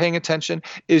students are paying attention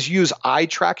is use eye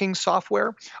tracking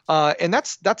software, and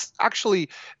that's actually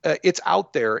it's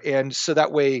out there, and so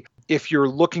that way, if you're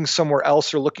looking somewhere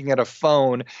else or looking at a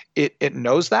phone, it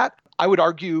knows that. I would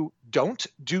argue, don't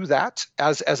do that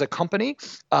as a company.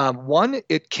 One,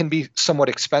 it can be somewhat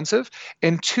expensive,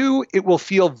 and two, it will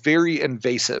feel very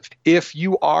invasive. If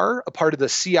you are a part of the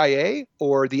CIA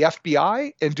or the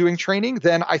FBI and doing training,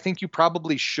 then I think you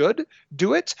probably should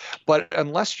do it. But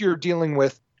unless you're dealing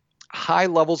with high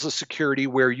levels of security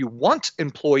where you want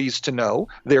employees to know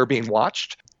they're being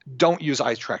watched, don't use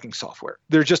eye tracking software.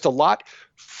 There's just a lot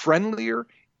friendlier,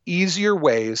 easier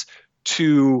ways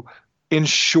to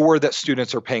ensure that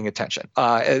students are paying attention.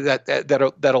 They're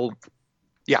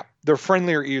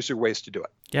friendlier, easier ways to do it.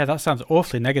 Yeah, that sounds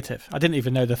awfully negative. I didn't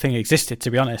even know the thing existed,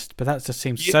 to be honest. But that just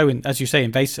seems so, as you say,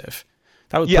 invasive.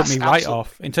 That would put me right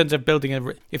off in terms of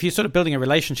building if you're sort of building a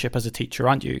relationship as a teacher,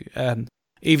 aren't you?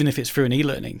 Even if it's through an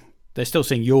e-learning, they're still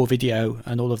seeing your video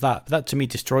and all of that. But that to me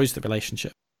destroys the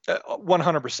relationship.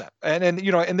 100%.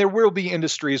 And there will be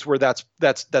industries where that's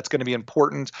going to be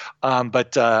important.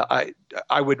 But I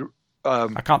would.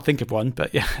 I can't think of one,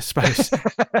 but yeah, I suppose.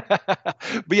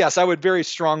 But yes, I would very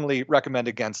strongly recommend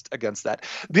against that.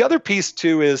 The other piece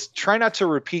too is try not to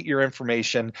repeat your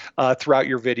information throughout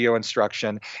your video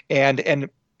instruction, and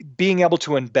being able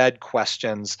to embed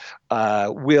questions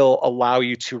will allow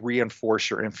you to reinforce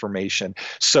your information.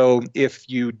 So if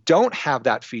you don't have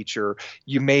that feature,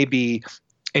 you may be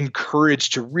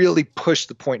encouraged to really push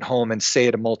the point home and say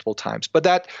it multiple times. But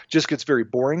that just gets very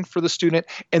boring for the student.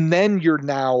 And then you're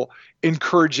now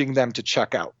encouraging them to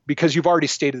check out because you've already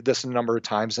stated this a number of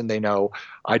times and they know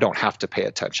I don't have to pay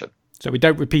attention. So we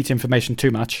don't repeat information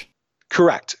too much.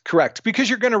 Correct. Because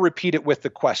you're going to repeat it with the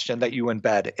question that you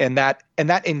embed. And that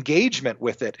engagement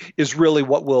with it is really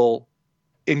what will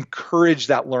encourage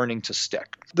that learning to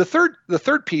stick. The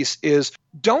third piece is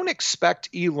don't expect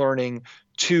e-learning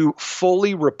to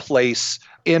fully replace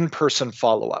in-person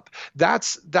follow-up.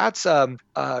 That's kind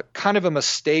of a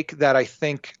mistake that I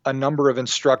think a number of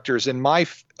instructors in my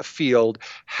field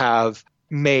have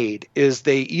made, is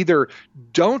they either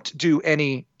don't do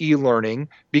any e-learning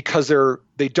because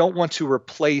they don't want to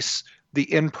replace the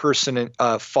in-person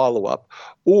follow-up,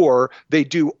 or they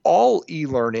do all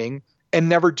e-learning and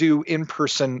never do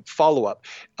in-person follow-up.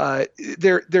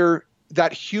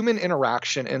 that human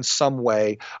interaction in some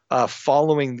way,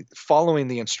 following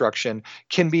the instruction,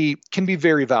 can be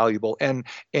very valuable. And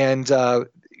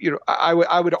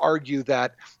I would argue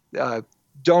that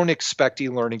don't expect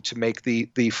e-learning to make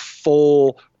the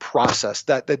full process.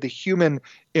 That the human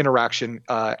interaction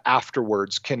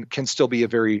afterwards can still be a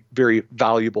very, very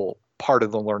valuable part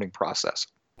of the learning process.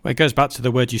 Well, it goes back to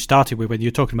the word you started with when you're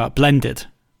talking about blended.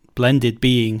 Blended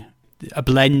being a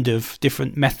blend of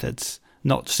different methods,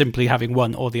 not simply having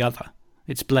one or the other.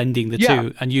 It's blending the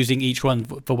two and using each one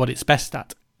for what it's best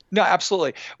at. No,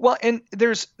 absolutely. Well, and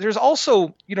there's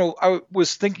also, I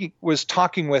was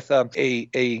talking with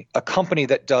a company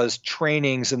that does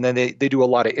trainings, and then they do a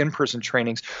lot of in-person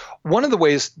trainings. One of the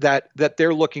ways that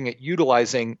they're looking at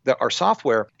utilizing our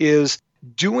software is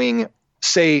doing,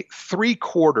 say,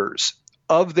 3/4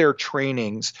 of their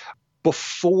trainings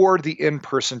before the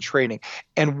in-person training.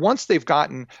 And once they've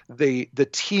gotten the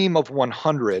team of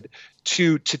 100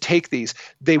 to take these,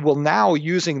 they will now,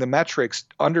 using the metrics,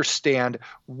 understand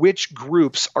which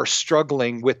groups are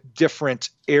struggling with different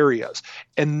areas.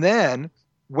 And then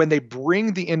when they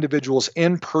bring the individuals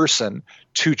in person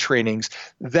to trainings,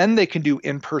 then they can do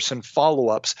in-person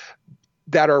follow-ups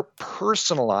that are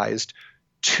personalized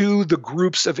to the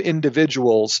groups of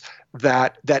individuals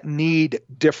that need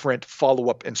different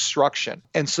follow-up instruction.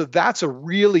 And so that's a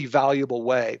really valuable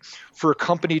way for a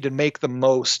company to make the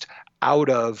most out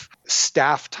of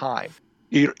staff time,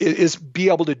 is be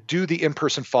able to do the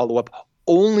in-person follow-up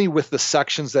only with the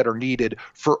sections that are needed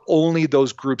for only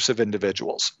those groups of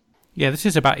individuals. Yeah, this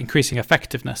is about increasing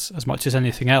effectiveness as much as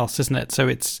anything else, isn't it? So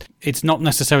it's not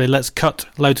necessarily let's cut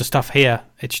loads of stuff here.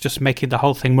 It's just making the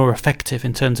whole thing more effective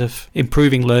in terms of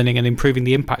improving learning and improving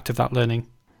the impact of that learning.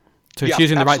 So it's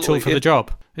using the right tool for the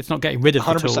job. It's not getting rid of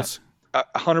 100%. The tools.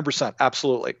 100%,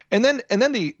 absolutely. And then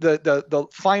the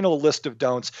final list of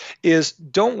don'ts is,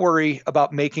 don't worry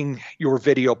about making your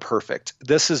video perfect.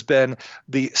 This has been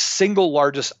the single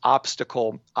largest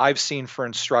obstacle I've seen for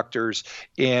instructors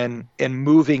in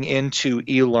moving into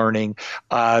e-learning.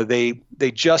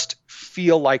 They just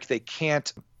feel like they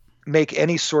can't make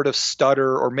any sort of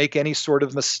stutter or make any sort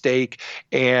of mistake,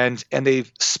 and they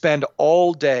spend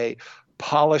all day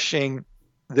polishing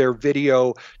their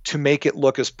video to make it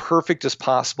look as perfect as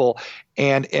possible,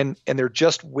 and they're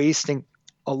just wasting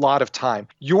a lot of time.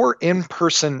 Your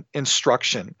in-person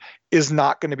instruction is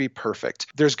not going to be perfect.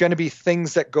 There's going to be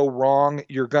things that go wrong.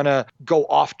 You're going to go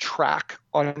off track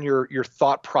on your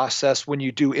thought process when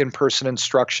you do in-person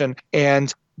instruction,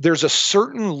 and there's a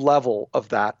certain level of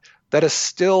that is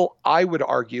still, I would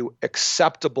argue,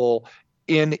 acceptable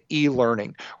in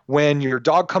e-learning. When your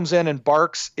dog comes in and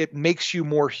barks, it makes you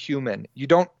more human.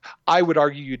 I would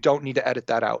argue you don't need to edit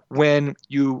that out. When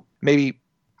you maybe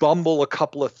bumble a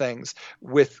couple of things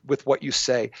with what you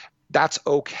say, that's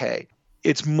okay.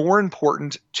 It's more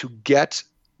important to get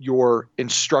your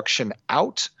instruction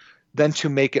out than to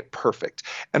make it perfect.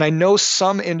 And I know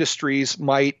some industries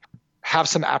might have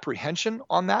some apprehension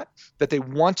on that they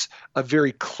want a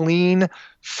very clean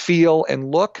feel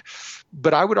and look.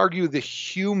 But I would argue the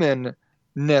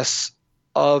humanness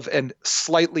of a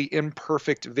slightly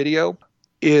imperfect video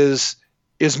is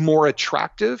more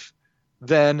attractive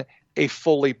than a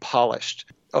fully polished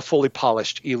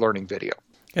e-learning video.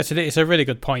 Yes, it's a really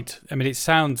good point. I mean, it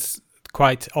sounds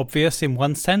quite obvious in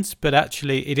one sense, but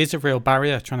actually it is a real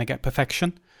barrier trying to get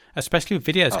perfection, especially with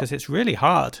videos, because it's really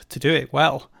hard to do it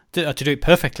well, to do it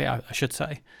perfectly, I should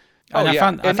say. And I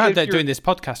found that doing this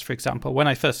podcast, for example, when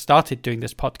I first started doing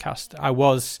this podcast, I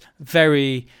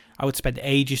would spend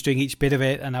ages doing each bit of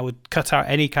it, and I would cut out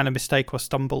any kind of mistake or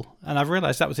stumble. And I've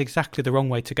realized that was exactly the wrong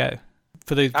way to go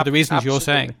for the reasons you're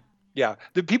saying. Yeah,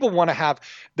 the people want to have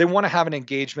an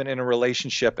engagement in a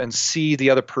relationship and see the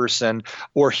other person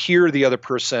or hear the other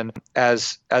person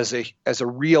as a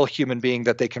real human being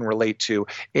that they can relate to,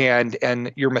 and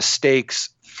your mistakes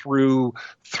through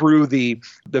the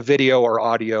video or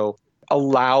audio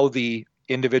allow the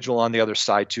individual on the other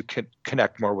side to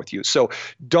connect more with you. So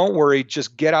don't worry,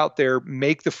 just get out there,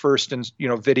 make the first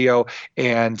video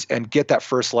and get that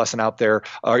first lesson out there,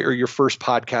 or your first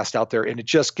podcast out there, and it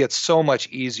just gets so much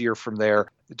easier from there.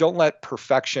 Don't let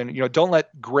perfection, don't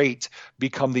let great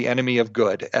become the enemy of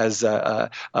good, as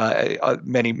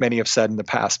many have said in the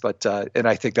past. But and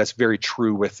I think that's very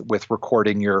true with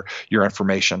recording your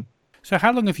information. So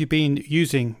how long have you been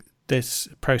using this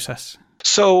process?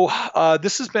 So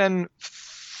this has been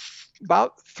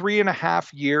about 3.5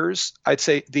 years. I'd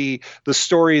say the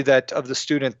story of the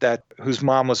student whose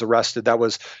mom was arrested, that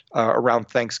was around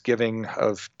Thanksgiving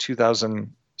of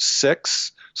 2016.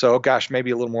 6. So gosh,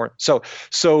 maybe a little more. So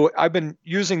I've been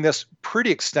using this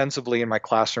pretty extensively in my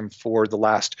classroom for the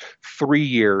last 3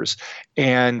 years,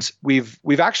 and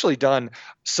we've actually done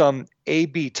some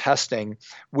A/B testing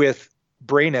with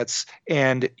Brainits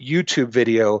and YouTube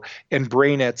video and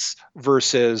Brainits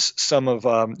versus some of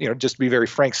just to be very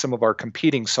frank, some of our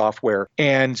competing software.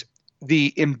 And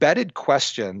the embedded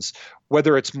questions,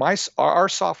 whether it's our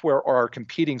software or our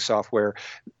competing software,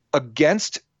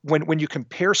 against when you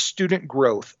compare student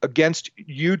growth against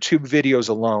YouTube videos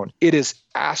alone, it is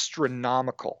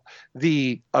astronomical,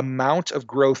 the amount of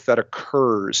growth that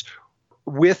occurs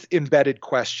with embedded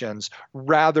questions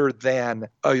rather than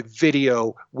a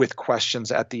video with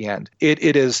questions at the end.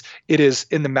 It is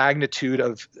in the magnitude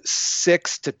of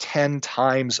 6 to 10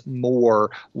 times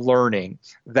more learning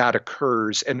that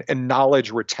occurs and knowledge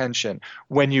retention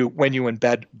when you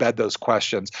embed those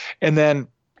questions. And then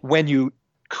when you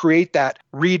create that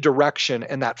redirection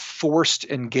and that forced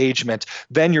engagement,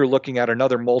 then you're looking at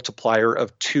another multiplier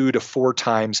of 2 to 4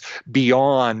 times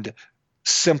beyond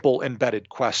simple embedded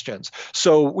questions.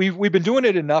 So we've been doing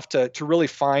it enough to really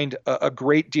find a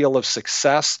great deal of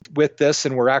success with this,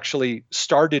 and we're actually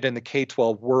started in the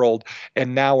K-12 world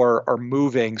and now are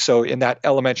moving, so in that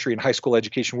elementary and high school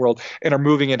education world, and are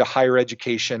moving into higher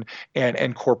education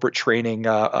and corporate training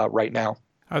right now.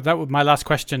 That was my last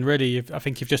question, really. I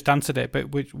think you've just answered it,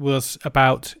 but which was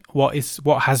about what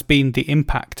has been the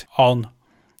impact on,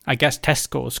 I guess, test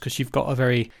scores, because you've got a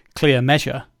very clear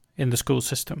measure in the school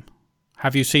system.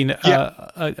 Have you seen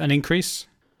an increase?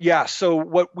 Yeah. So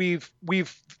what we've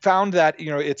found that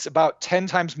it's about 10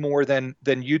 times more than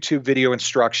YouTube video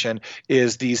instruction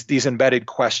is these embedded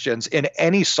questions in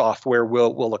any software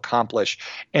will accomplish.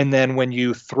 And then when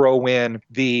you throw in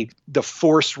the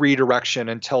forced redirection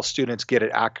until students get it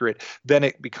accurate, then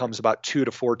it becomes about 2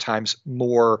 to 4 times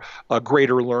more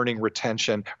greater learning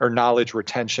retention or knowledge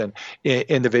retention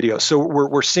in the video. So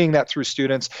we're seeing that through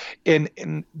students.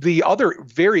 And the other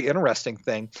very interesting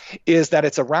thing is that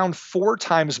it's around 4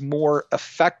 times more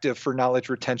effective for knowledge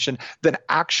retention than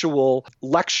actual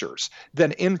lectures,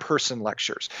 than in-person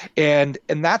lectures. And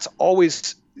that's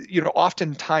always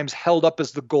oftentimes held up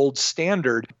as the gold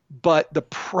standard. But the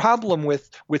problem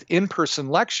with in-person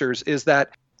lectures is that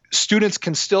students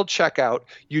can still check out.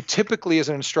 You typically, as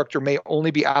an instructor, may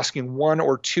only be asking 1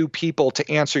 or 2 people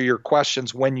to answer your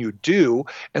questions when you do.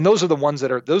 And those are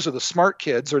the smart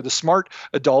kids or the smart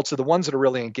adults are the ones that are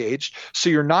really engaged. So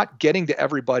you're not getting to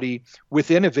everybody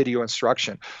within a video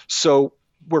instruction. So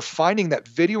we're finding that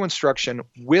video instruction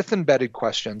with embedded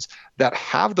questions that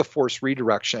have the forced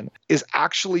redirection is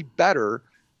actually better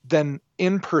than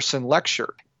in-person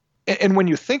lecture. And when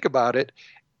you think about it,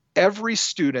 every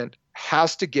student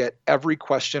has to get every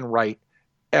question right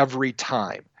every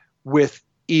time with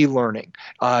e-learning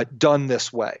done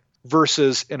this way,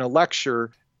 versus in a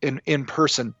lecture in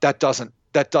person that doesn't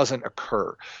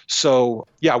occur. So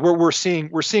yeah, we're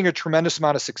seeing a tremendous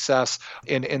amount of success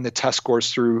in the test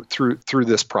scores through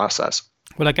this process.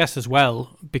 Well, I guess as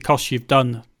well, because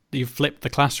you've flipped the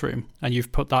classroom and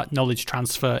you've put that knowledge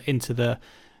transfer into the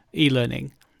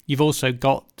e-learning, you've also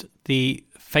got the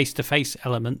face-to-face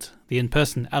element, the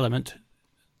in-person element,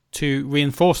 to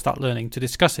reinforce that learning, to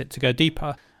discuss it, to go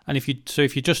deeper. And if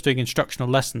you're just doing instructional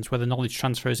lessons where the knowledge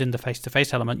transfer is in the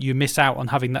face-to-face element, you miss out on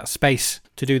having that space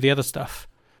to do the other stuff.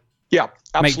 Yeah,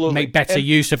 absolutely. Make better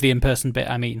use of the in-person bit,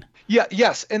 I mean. Yeah,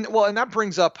 yes. And that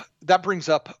brings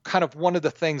up kind of one of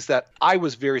the things that I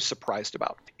was very surprised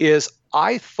about is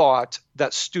I thought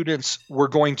that students were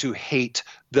going to hate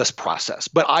this process,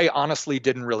 but I honestly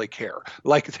didn't really care.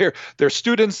 Like they're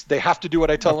students, they have to do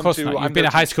what I tell them to. Not. You've been a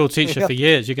high school teacher for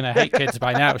years. You're going to hate kids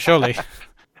by now, surely.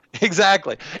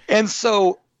 Exactly. And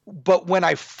so, but when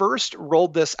I first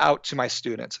rolled this out to my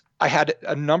students, I had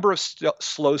a number of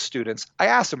slow students. I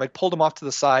asked them, I pulled them off to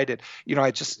the side and,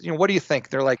 I just, what do you think?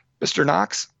 They're like, Mr.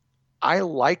 Knox, I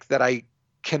like that I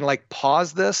can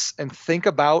pause this and think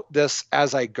about this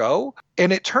as I go.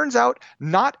 And it turns out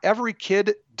not every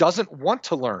kid doesn't want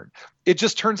to learn. It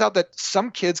just turns out that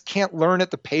some kids can't learn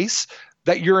at the pace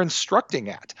that you're instructing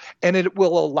at. And it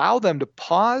will allow them to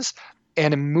pause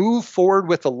and move forward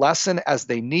with the lesson as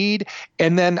they need.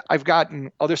 And then I've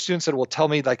gotten other students that will tell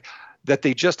me that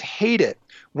they just hate it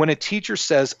when a teacher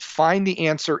says, find the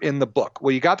answer in the book.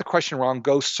 Well, you got the question wrong,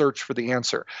 go search for the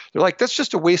answer. They're like, that's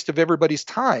just a waste of everybody's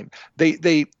time.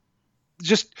 They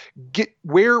just get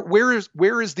where is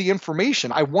the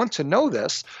information? I want to know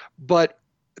this, but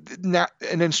now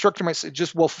an instructor might say,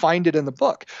 find it in the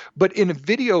book. But in a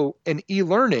video and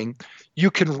e-learning,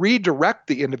 you can redirect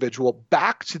the individual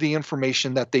back to the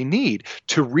information that they need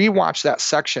to rewatch that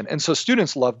section. And so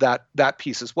students love that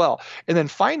piece as well. And then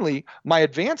finally, my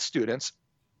advanced students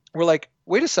were like,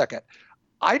 wait a second,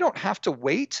 I don't have to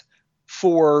wait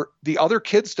for the other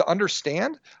kids to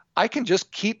understand. I can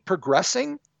just keep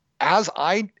progressing as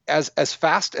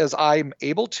fast as I'm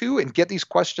able to and get these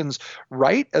questions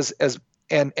right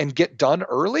and get done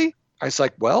early. I was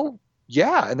like, well,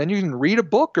 yeah. And then you can read a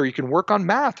book, or you can work on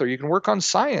math, or you can work on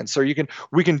science, or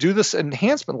we can do this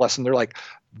enhancement lesson. They're like,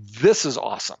 this is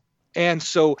awesome. And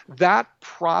so that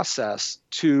process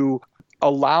to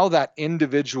allow that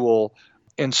individual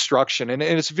instruction, and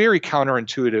it's very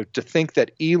counterintuitive to think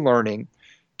that e-learning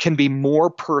can be more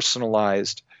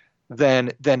personalized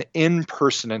than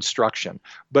in-person instruction,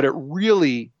 but it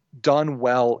really, done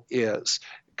well, is,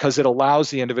 because it allows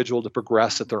the individual to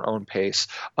progress at their own pace.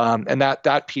 And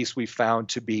that piece we found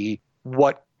to be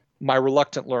what my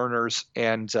reluctant learners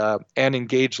and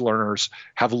engaged learners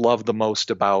have loved the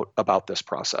most about this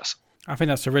process. I think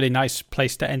that's a really nice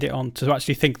place to end it on, to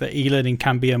actually think that e-learning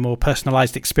can be a more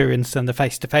personalized experience than the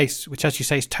face-to-face, which, as you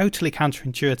say, is totally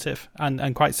counterintuitive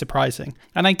and quite surprising.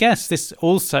 And I guess this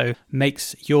also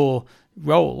makes your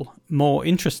role more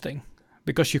interesting,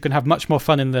 because you can have much more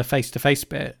fun in the face-to-face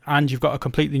bit, and you've got a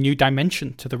completely new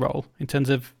dimension to the role in terms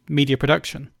of media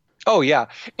production. Oh, yeah.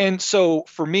 And so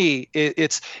for me,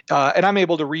 it's and I'm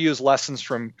able to reuse lessons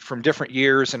from different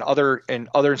years, and other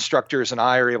instructors and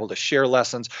I are able to share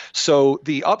lessons. So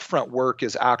the upfront work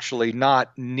is actually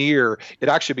not near. It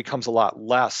actually becomes a lot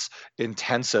less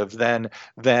intensive than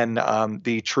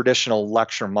the traditional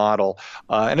lecture model.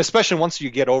 And especially once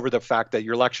you get over the fact that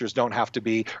your lectures don't have to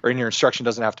be, or your instruction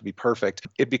doesn't have to be perfect,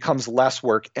 it becomes less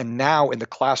work. And now in the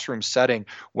classroom setting,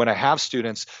 when I have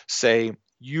students say,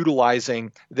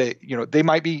 utilizing they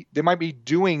might be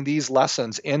doing these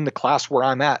lessons in the class where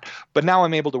I'm at, but now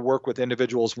I'm able to work with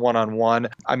individuals one-on-one.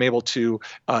 I'm able to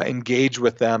engage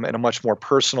with them in a much more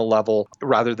personal level,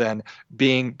 rather than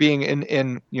being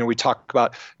in we talk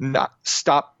about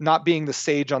not being the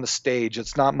sage on the stage.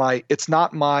 It's not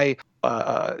my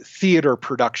theater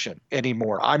production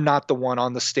anymore. I'm not the one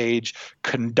on the stage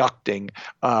conducting.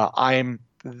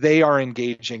 They are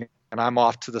engaging, and I'm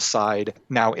off to the side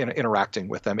now interacting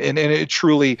with them. And it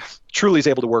truly is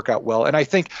able to work out well. And I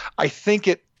think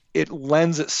it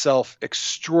lends itself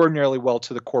extraordinarily well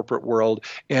to the corporate world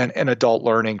and adult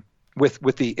learning, with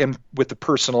the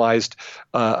personalized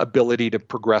ability to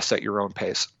progress at your own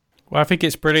pace. Well, I think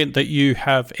it's brilliant that you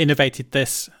have innovated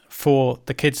this for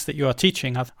the kids that you are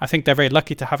teaching. I think they're very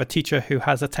lucky to have a teacher who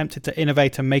has attempted to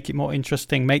innovate and make it more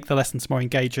interesting, make the lessons more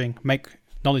engaging, make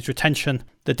knowledge retention,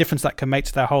 the difference that can make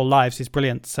to their whole lives is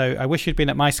brilliant. So I wish you'd been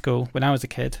at my school when I was a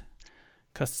kid,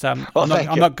 because I'm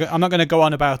not going to go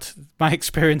on about my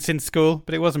experience in school,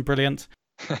 but it wasn't brilliant.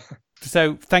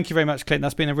 So thank you very much, Clinton.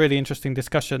 That's been a really interesting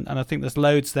discussion, and I think there's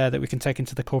loads there that we can take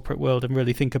into the corporate world and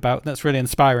really think about. That's really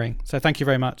inspiring. So thank you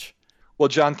very much. Well,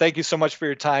 John, thank you so much for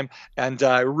your time, and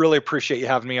I really appreciate you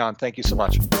having me on. Thank you so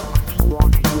much.